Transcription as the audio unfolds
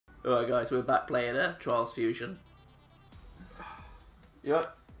Alright guys, we're back playing Trials Fusion. You right?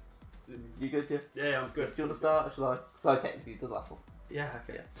 You good, yeah? Yeah, I'm good. Do you want to start, or shall I? So I technically did the last one. Yeah,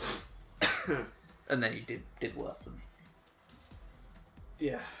 okay. Yeah. And then you did worse than me.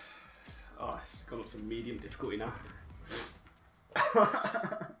 Yeah. Oh, it's gone up to medium difficulty now.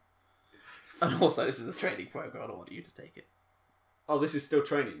 And also, this is a training program, I don't want you to take it. Oh, this is still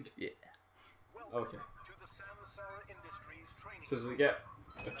training? Yeah. Okay. So does it get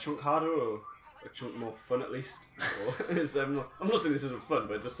a chunk harder or a chunk more fun at least? Or is there not, I'm not saying this isn't fun,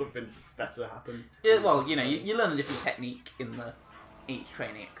 but just something better happen? Yeah, well, you know, you learn a different technique in each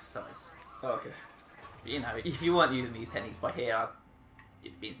training exercise. Oh, okay. You know, if you weren't using these techniques by here,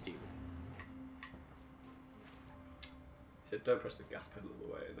 you'd be stupid. He said don't press the gas pedal all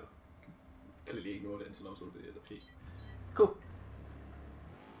the way, and I completely ignored it until I was already at the peak. Cool.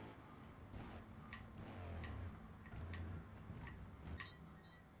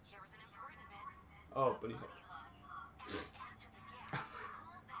 Oh, bunny hop.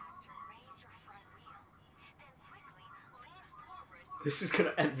 This is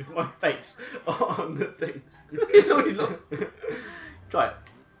gonna end with my face on the thing. Try it.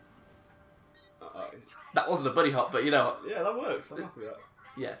 That wasn't a bunny hop, but you know what? Yeah, that works. I'm happy with that.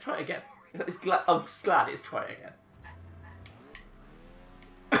 Yeah, try it again. I'm just glad it's try it again.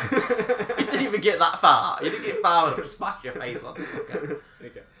 You didn't even get that far. You didn't get far enough to smash your face on.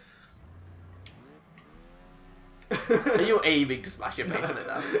 Okay. Are you aiming to smash your face on it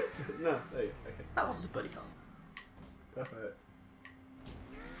now? No, there you go. Okay. That wasn't a bunny hop. Perfect.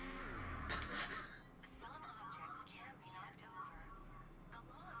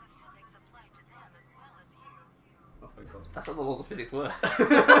 Oh, thank God. That's not the laws of physics were.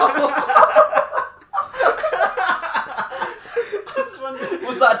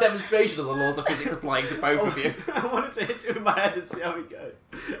 Was that a demonstration of the laws of physics applying to both of you? I wanted to hit it with my head and see how it goes.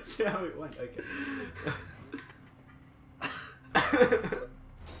 See how it went. Okay.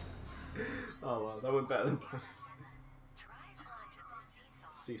 Oh well, that went better than planned.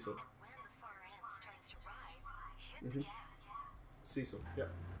 Cecil. Cecil.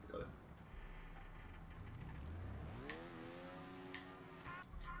 Yep. Got it.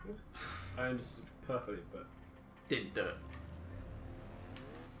 I understood perfectly, but Didn't do it.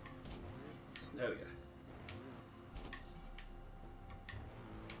 there we go.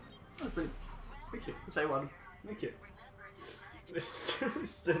 That's brilliant. Thank you. That's very well done. Thank you. It's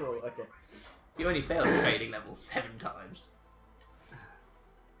still all okay. You only failed the training level 7 times.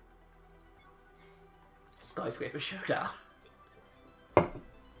 Skyscraper showdown.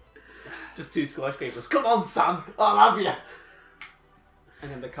 Just 2 skyscrapers. Come on, Sam! I'll have you!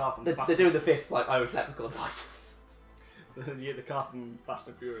 And then the car from They're doing the fists like Irish leprechaun fighters. Yeah, the car from Fast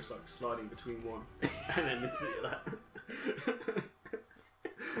and Furious like sliding between one, and then it's that.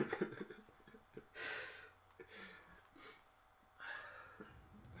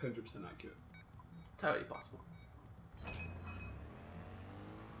 100% accurate. Totally possible.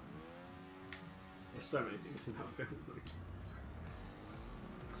 There's so many things in that film. Like.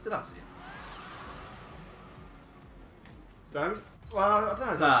 Still haven't seen it. Don't. Well, I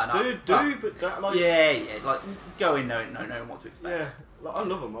don't know. Nah, do, but don't. Like, yeah, like go in knowing what to expect. yeah, like, I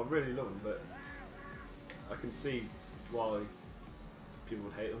love them. I really love them, but I can see why people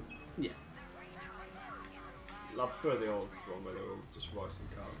would hate them. Yeah. I prefer the old one where they're all just racing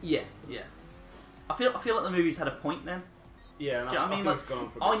cars. Yeah, yeah. I feel like the movies had a point then. Yeah, and Do you know what I mean? Like, it's gone on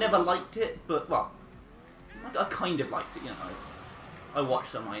for a I bit never too long. liked it, but well, I kind of liked it. You know, I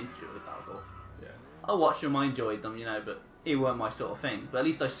watched them. I enjoyed. That was awful. Yeah. I watched them. I enjoyed them. You know, but it weren't my sort of thing. But at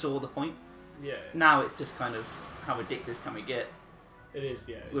least I saw the point. Yeah. Now it's just kind of how ridiculous can we get? It is.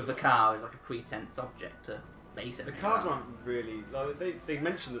 Yeah. With the car as like a pretense object to base The everything cars around. aren't really like they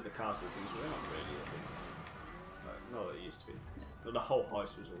mention that the cars are things, but they're not really things. Like, not that it used to be. But the whole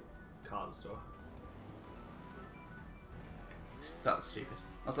heist was all cars and stuff. That was stupid.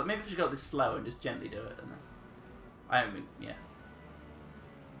 I was like, maybe we should go this slow and just gently do it, and then I haven't been, yeah.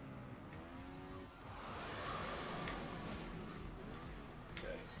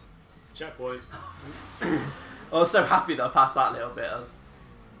 Okay. Checkpoint. I was so happy that I passed that little bit. I was...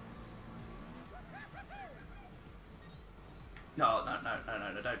 No,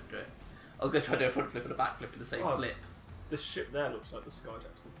 don't do it. I was going to try to do a front flip and a back flip in the same flip. This ship there looks like the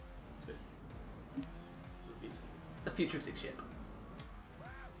Skyjack. See? It's a futuristic ship.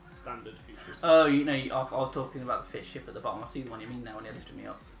 Standard futuristic. Oh, you know, I was talking about the fish ship at the bottom. I see the one you mean now when you're lifting me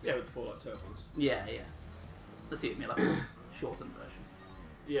up. Yeah, with the 4 light turbines. Yeah, yeah. Let's see it me like a shortened version.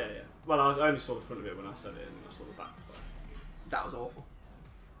 Yeah, yeah. Well, I only saw the front of it when I said it, and I saw the back. That was awful.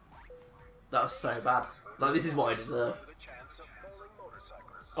 That was so bad. Like, this is what I deserve.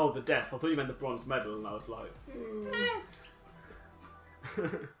 Oh, the death. I thought you meant the bronze medal, and I was like...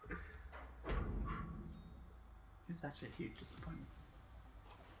 It's actually a huge disappointment.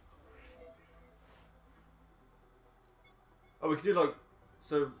 Oh, we could do like...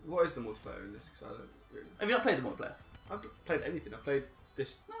 So, what is the multiplayer in this? Because I don't really... Have you not played the multiplayer? I haven't played anything. I played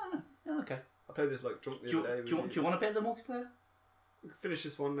this... No, okay. I played this like drunk the other day. Do you want to play the multiplayer? We can finish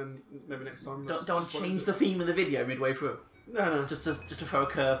this one and maybe next time. Don't change the theme of the video midway through. No. Just to throw a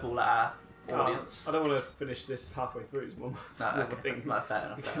curveball at our audience. I don't want to finish this halfway through. It's one more thing. No, fair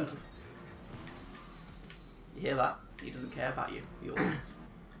enough. Fair enough. You hear that? He doesn't care about you, the audience.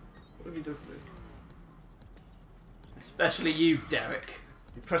 What have you done for me? Especially you, Derek.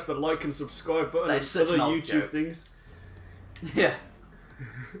 You press the like and subscribe button That and is such other an old YouTube joke. things. Yeah.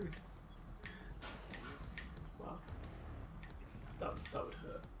 Wow. That would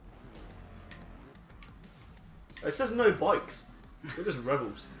hurt. It says no bikes. We're just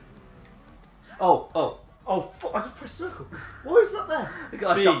rebels. Oh. Oh, fuck, I just pressed circle. Why is that there?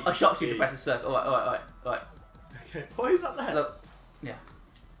 I shocked you to press the circle. Alright. Okay, why is that there? Look. Yeah.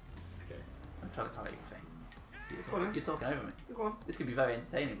 Okay. I'm trying to tell you your thing. Go on, then. You're talking over me. Go on. This could be very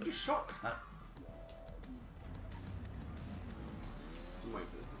entertaining. I'm just shocked. No. I'm waiting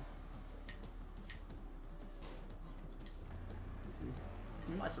for this one.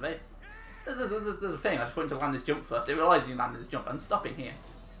 You might survive. There's a thing. I just wanted to land this jump first. I realised you landed this jump. I'm stopping here.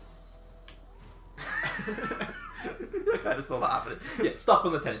 I kind of saw that happening. Yeah, stop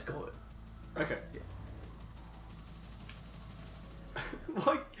on the tennis court. Okay. Yeah.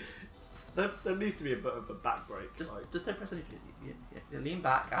 Why? There needs to be a bit of a back break. Just like... don't press anything. You lean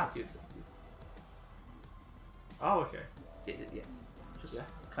back as you. Oh, okay. Yeah. Just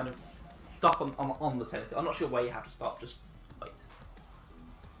kind of stop on the tennis court. I'm not sure where you have to stop. Just wait.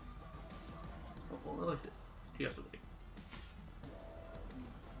 What is it? You have to wait.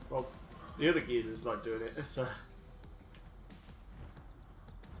 Well, the other gears is like doing it. So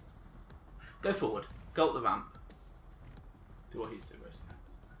go forward. Go up the ramp. Do what he's doing, basically.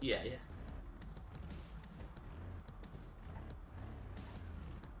 Yeah.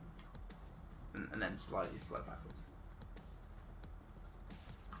 And then slide backwards.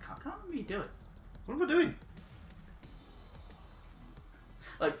 I can't remember you do it. What am I doing?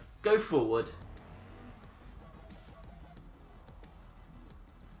 Like, go forward.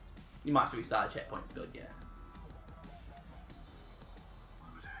 You might have to restart a checkpoint to build, yeah. What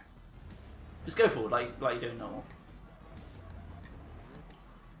am I doing? Just go forward like you're doing normal.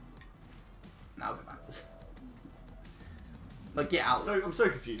 Now go backwards. Like, get out. I'm so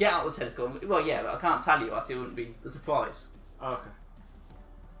confused. Get out of the tennis court. Well, yeah, but I can't tell you, else it wouldn't be a surprise. Oh, okay.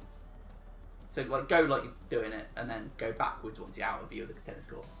 So, like, go like you're doing it, and then go backwards once you're out of view of the tennis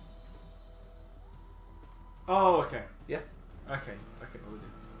court. Oh, okay. Yeah? Okay, what we do?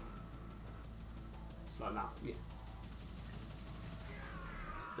 It's like now. Yeah.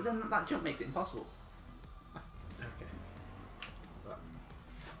 But then that jump makes it impossible. Okay. Right.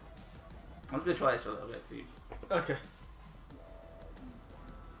 I'm just going to try this for a little bit for you. Okay.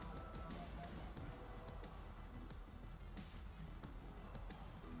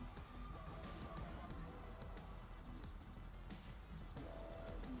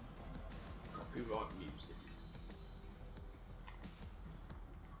 Copyright music.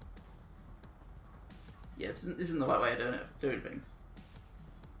 Yeah, this isn't the right way of doing things.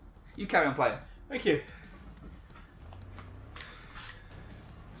 You carry on playing. Thank you.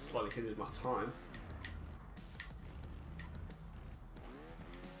 Slightly hindered my time.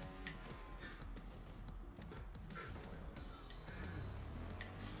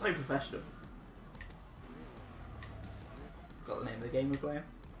 So professional. Got the name of the game we're playing?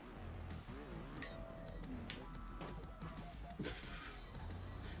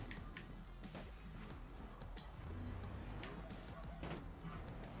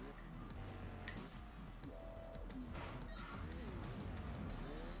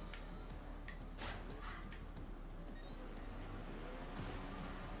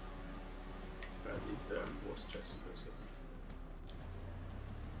 It's about these water jets and those.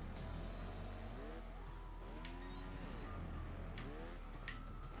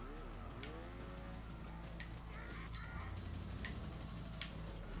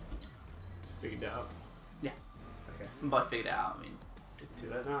 Figured it out. Yeah. Okay. And by figured it out, I mean... It's too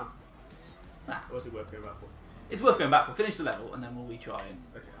late now. Nah. What's it worth going back for? It's worth going back for. Finish the level, and then we'll retry and...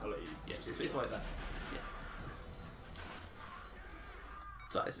 Okay, I'll let you. Yeah, it's like that. Yeah.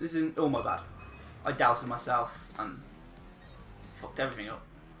 So this isn't all my bad. I doubted myself and fucked everything up.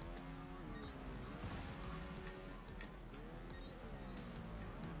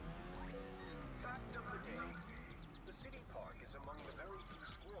 Fact of the day. The city park is among the very few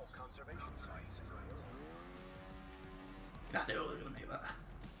I knew I was going to make that.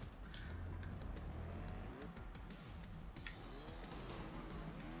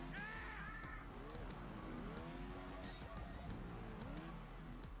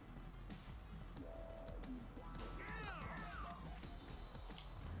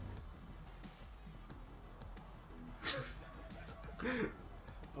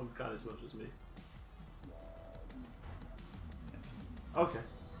 I'm glad it's not just me. Okay.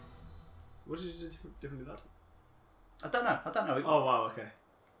 What did you do differently that time? I don't know. Oh wow, okay.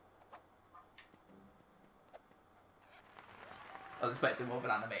 I was expecting more of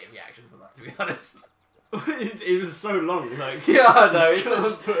an animated reaction from that, to be honest. it was so long, like... Yeah, I know. It's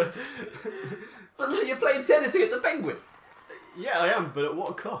But look, you're playing tennis against a penguin. Yeah, I am, but at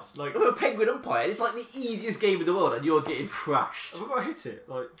what cost? Like, I'm a penguin umpire. It's like the easiest game in the world, and you're getting thrashed. I've got to hit it,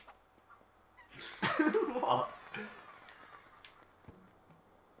 like... What?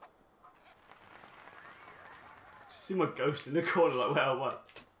 See my ghost in the corner, like where I was.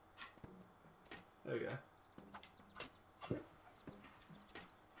 There we go.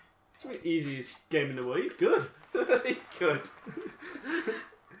 It's the easiest game in the world. He's good. He's good.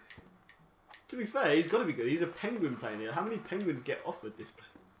 To be fair, he's got to be good. He's a penguin playing here. How many penguins get offered this place?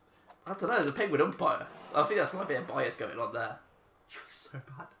 I don't know. There's a penguin umpire. I think that's a bit of bias going on there. You were so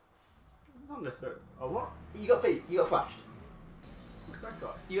bad. Not necessarily. Oh, what? You got beat. You got thrashed. Look at that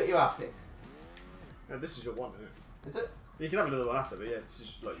guy. You got your ass kicked. No, this is your one, isn't it? Is it? You can have another one after, but yeah, this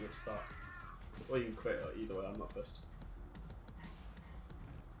is like your start. Or you can quit, or either way, I'm not first.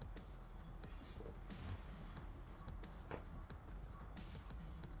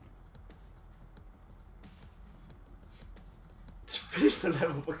 To finish the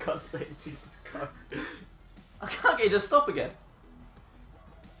level, for God's sake, Jesus Christ. I can't get you to stop again.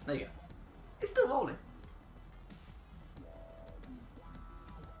 There you go. It's still rolling.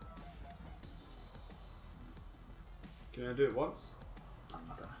 Can I do it once? I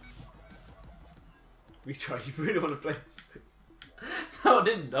don't know. Retry, you really want to play this? No, I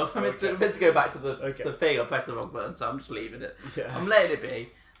didn't. I meant to go back to the thing. I pressed the wrong button, so I'm just leaving it. Yeah. I'm letting it be.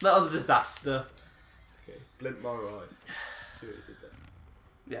 That was a disaster. Okay, blimp my ride. See what you did there.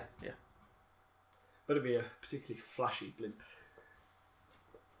 Yeah, yeah. Better be a particularly flashy blimp.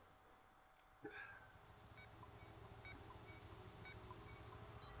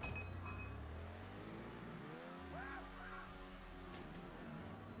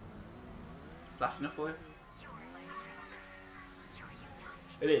 Flash enough for you?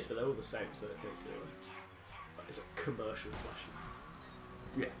 It is, but they're all the same, so it takes it away. Like, it's a commercial flashy.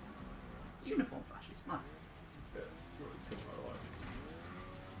 Yeah. Uniform flash, it's nice. Yeah, it's really pink my ride.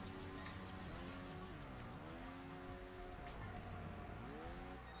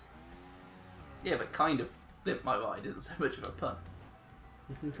 Yeah, but kind of limp my ride isn't so much of a pun.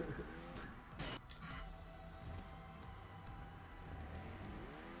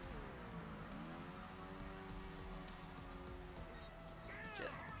 Shit.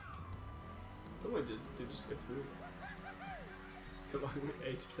 Oh, I did just go through. Come on,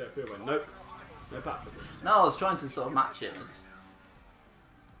 80% through. I went, nope. No back. No, I was trying to sort of match it. And just...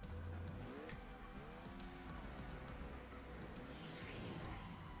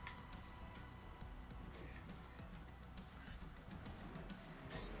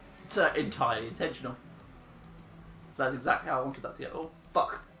 It's entirely intentional. That's exactly how I wanted that to go. Oh,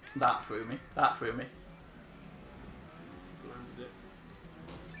 fuck. That threw me. That threw me. Landed it.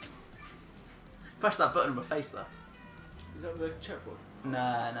 Press that button in my face though. Is that the checkpoint?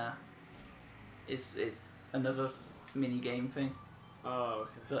 Nah. It's another mini game thing. Oh,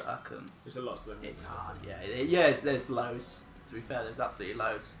 okay. But I couldn't. There's a lot of them. It's hard, yeah. There's loads. To be fair, there's absolutely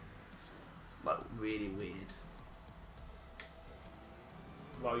loads. Like, really weird.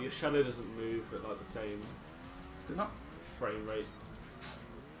 Well, your shadow doesn't move at like the same Does it not? frame rate.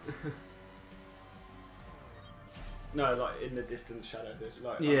 No, like in the distance shadow, there's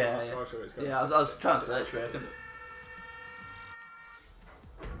like Yeah, I'm not sure it's going. Yeah, I was trying to search for it.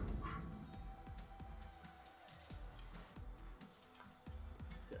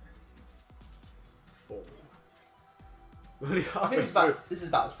 Four. We're only I think halfway it's through. about, this is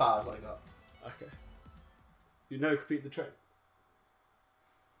about as far as I got. Okay. You know, complete the train.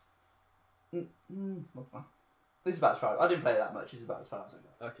 What's that? This is about as far. I didn't play that much. This is about as far as I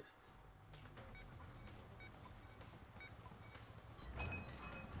got. Okay.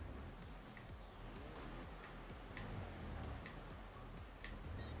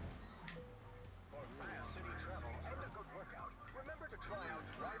 For fast city travel and a good workout, remember to try out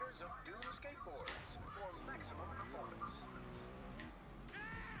Riders of Doom skateboards for maximum performance.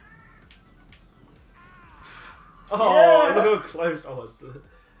 Oh, Yeah! look how close I was.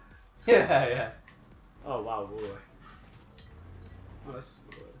 Yeah. Oh wow, boy. Oh, this is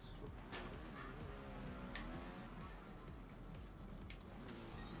not this.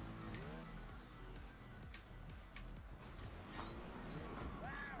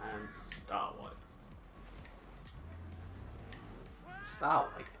 And Star Wipe. Star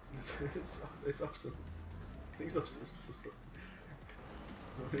Wipe. it's off some. I think it's off some.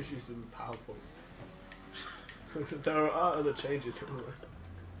 I'm just using PowerPoint. There are other changes.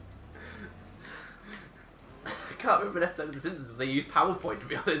 I can't remember an episode of The Simpsons where they use PowerPoint, to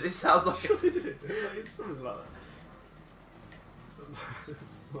be honest. It sounds like Sure they do. Like, it's something like that.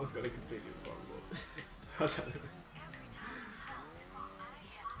 I've got a completely wrong one. I don't know.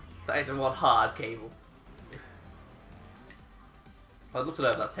 that is one hard cable. I'd love to know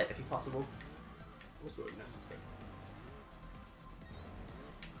if that's technically possible. Also unnecessary.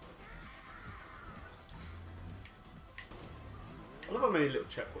 I love how many little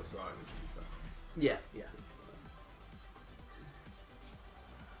checkpoints there are in this. Yeah, yeah.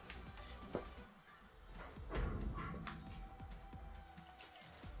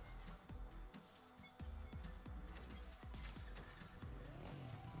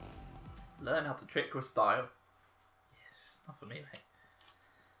 Learn how to trick with style. Yes, not for me, mate.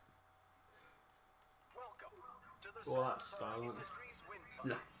 Welcome to the All that style, aren't they? Industries Wind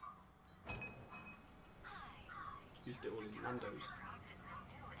No. Used it all in Nando's.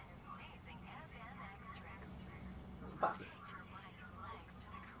 Bastard.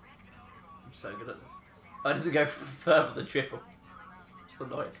 I'm so good at this. Why does it go further than triple? It's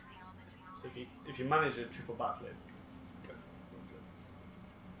annoying. So if you manage a triple backflip, go for a front flip.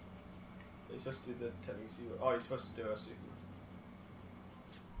 You're supposed to do the technique. Oh, you're supposed to do a Superman.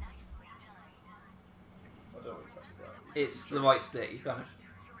 I don't know what you press it right. It's the right stick. You kind of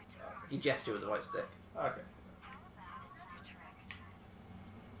you gesture with the right stick. Okay.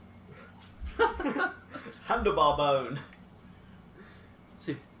 Handlebar bone.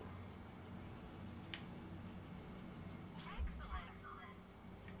 See,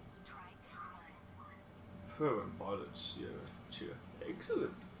 Throw and pilots, yeah, cheer.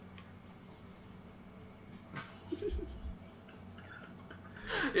 Excellent.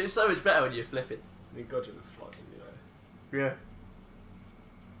 it's so much better when you're flipping. The Godwin flies in the air. Yeah.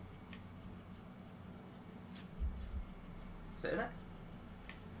 Is it in it?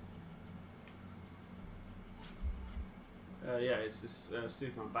 Yeah, it's this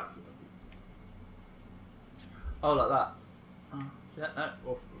Superman backflip. Oh, like that. Oh, yeah, no.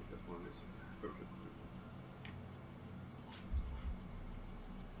 Or front flip one is. Front flip.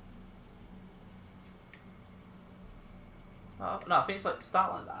 Oh, no, I think it's like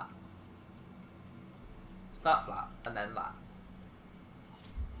start like that. Start flat and then that.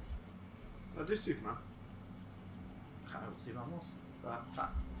 Oh, do Superman. I can't remember what Superman was. That.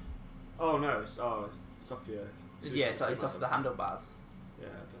 Oh no, it's off your. Yeah, it's off the handlebars. Yeah,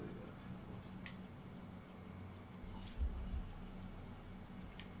 I don't know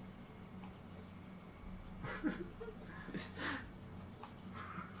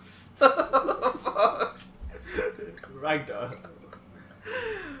that. Ragdoll.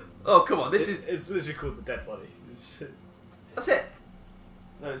 Oh, come on, this is... It's literally called the dead body. That's it.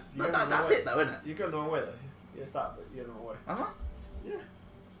 No, it's, No, that's it though, isn't it? You're going the wrong way though. Yeah, it's that, but you're going the wrong way. Am I? Yeah.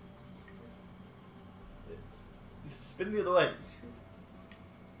 Spin the other way.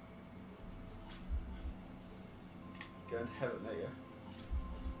 Going to heaven, there you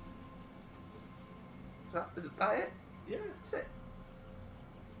go. Is that it? Yeah. That's it.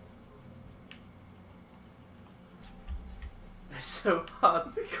 It's so hard.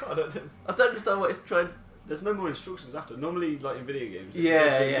 God, I don't understand what it's trying... There's no more instructions after. Normally, like in video games,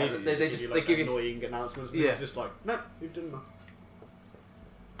 Yeah, do yeah, immediately, they give just- you, they like, give you- annoying announcements. Yeah. This is just like, no, you've done enough.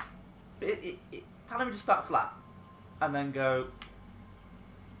 It's telling me to start flat and then go...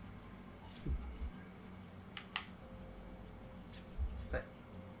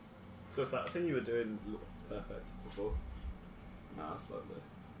 So it's that thing you were doing perfect before. Now it's like the.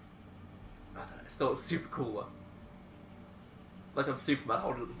 I don't know, it's still a super cool one. Like I'm Superman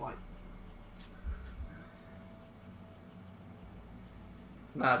holding up the light.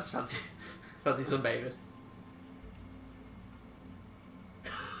 Nah, I just fancy sunbathing.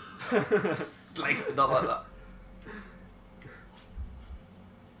 His legs did not like that.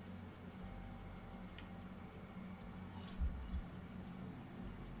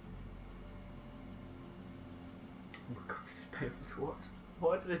 Oh my god, this is painful to watch.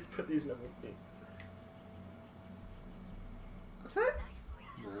 Why do they put these levels in? That's it?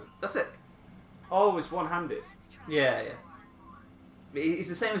 No. That's it? Oh, it's one-handed. Yeah, yeah. It's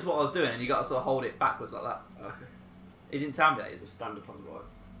the same as what I was doing, and you got to sort of hold it backwards like that. Okay. It didn't tell me that. It's a stand up on the right.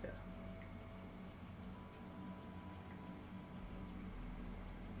 Yeah.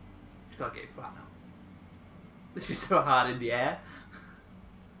 gotta get it flat now. This is so hard in the air.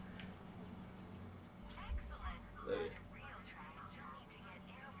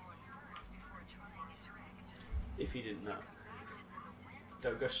 If you didn't know.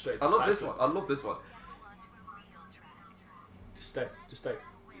 Don't go straight to I love this plateau. one. I love this one. Just stay.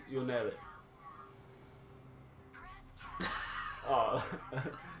 You'll nail it. Oh.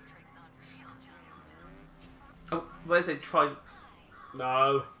 Oh, where they say try.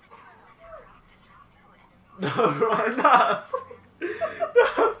 No. No, right, no.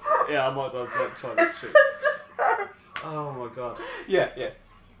 Yeah, I might as well try this trick. Oh my god. Yeah. I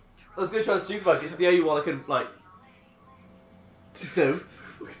was gonna try the super bug. It's the only one I can like do.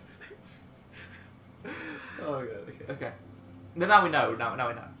 Oh my god. Okay. Okay. But now we know. Now we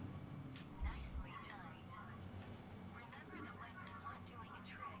know.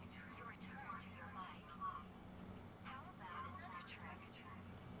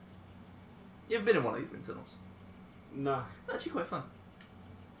 You ever been in one of these wind tunnels? No. Actually, quite fun.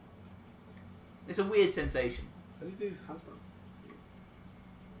 It's a weird sensation. How do you do handstands?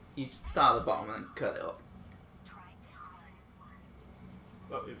 You start at the bottom and then curl it up.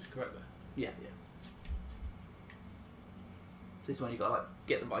 Oh, it was correct there. Yeah. This one you gotta like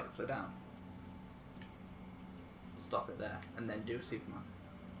get the bike upside down, stop it there, and then do a Superman.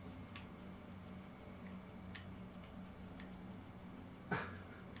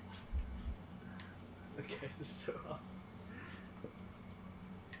 Okay, this is so hard.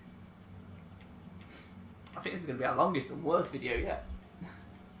 I think this is gonna be our longest and worst video yet.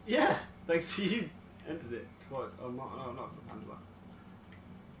 Yeah, thanks to you. Entered it twice. Oh, no, not the handlebars.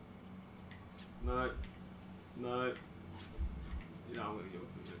 No. You know, I'm gonna give up.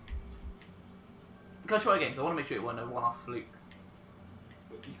 Can I try again? 'Cause I want to make sure it wasn't a one-off fluke.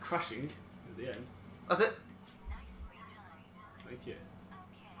 But you're crashing at the end. That's it. Thank you.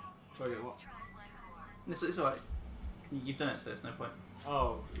 Try again, what? It's alright. You've done it, so there's no point.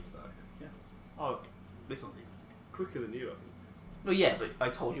 Oh, it was that, okay. Yeah. Oh, This one. quicker than you, I think. Well, yeah, but I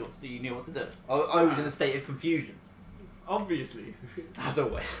told you what to do. You knew what to do. I was in a state of confusion, Obviously. as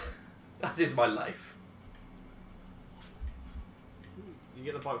always. That is my life. You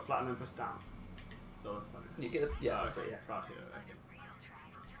get the bike flat and then press down. So that's fine. You get the, yeah, Oh, that's it, okay, yeah. it's right here.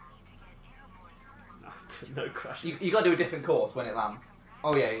 Okay. No crashing. You got to do a different course when it lands.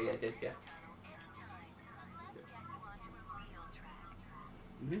 Oh yeah, it did, yeah.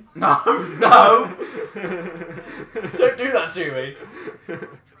 Mm-hmm. No! Don't do that to me!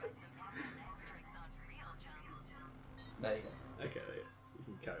 There you go. Okay, you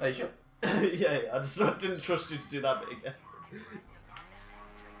can carry Are you sure? yeah, I just didn't trust you to do that bit again.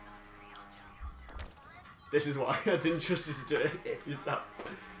 This is why I didn't trust you to do it yourself.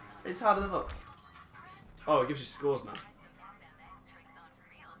 It's harder than it looks. Oh, it gives you scores now.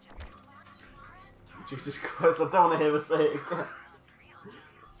 Jesus Christ, I don't want to hear her say it again.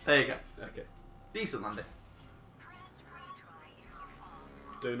 There you go. Okay. Decent landing.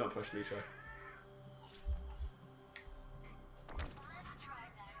 Do not push retry.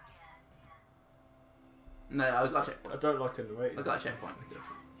 No, I got a checkpoint. I don't like a narrator. I got a checkpoint.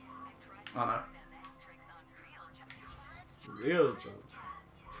 Oh no. Real jumps.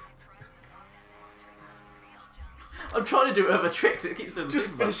 I'm trying to do other tricks, it keeps doing the Just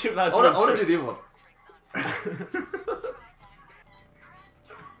super finish it one. without doing I want to tricks. do the other one.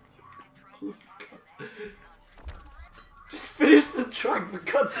 Jesus Christ. Just finish the track for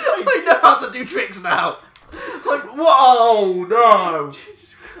God's sake. I know how to do tricks now! Like, whoa, no!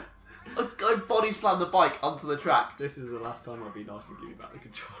 Jesus Christ. I body slammed the bike onto the track. This is the last time I'll be nice and give you back the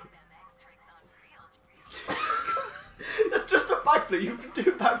control. That's just a backflip. You've been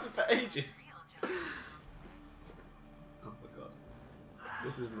doing backflip for ages. Oh my god.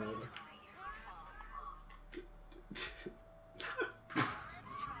 This isn't over.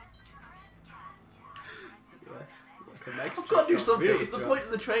 I've got to do something. It's the point of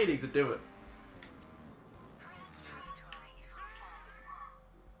the training to do it.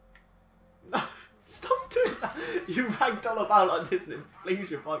 No, stop doing that. You ragdoll about like this and it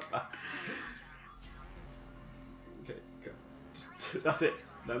flings your bike back. Okay, go. Just, that's it.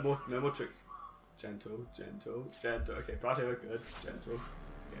 No more tricks. Gentle. Okay, right here, good. Gentle.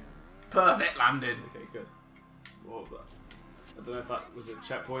 Okay. Perfect landing. Okay, good. What was that? I don't know if that was a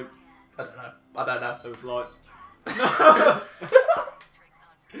checkpoint. I don't know. There was lights.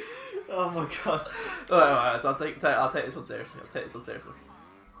 Oh my god. Alright, I'll take this one seriously.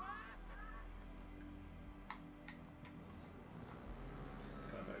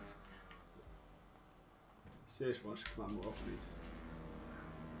 Perfect. Serious one should climb more often.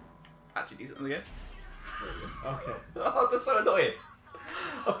 Actually, decent again. There we go. Okay. Oh, that's so annoying.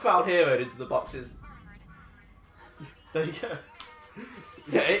 A proud hero into the boxes. There you go.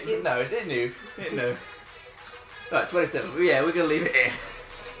 Yeah, it knows. It knew. It knew. Right, 27. Yeah, we're gonna leave it here.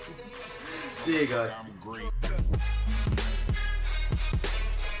 See you guys.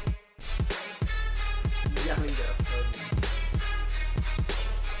 Yelling at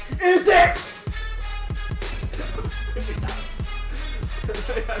Insects!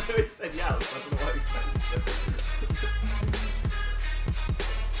 I know he said yeah, so I don't know what he expected.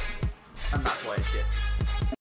 And that's why it's shit.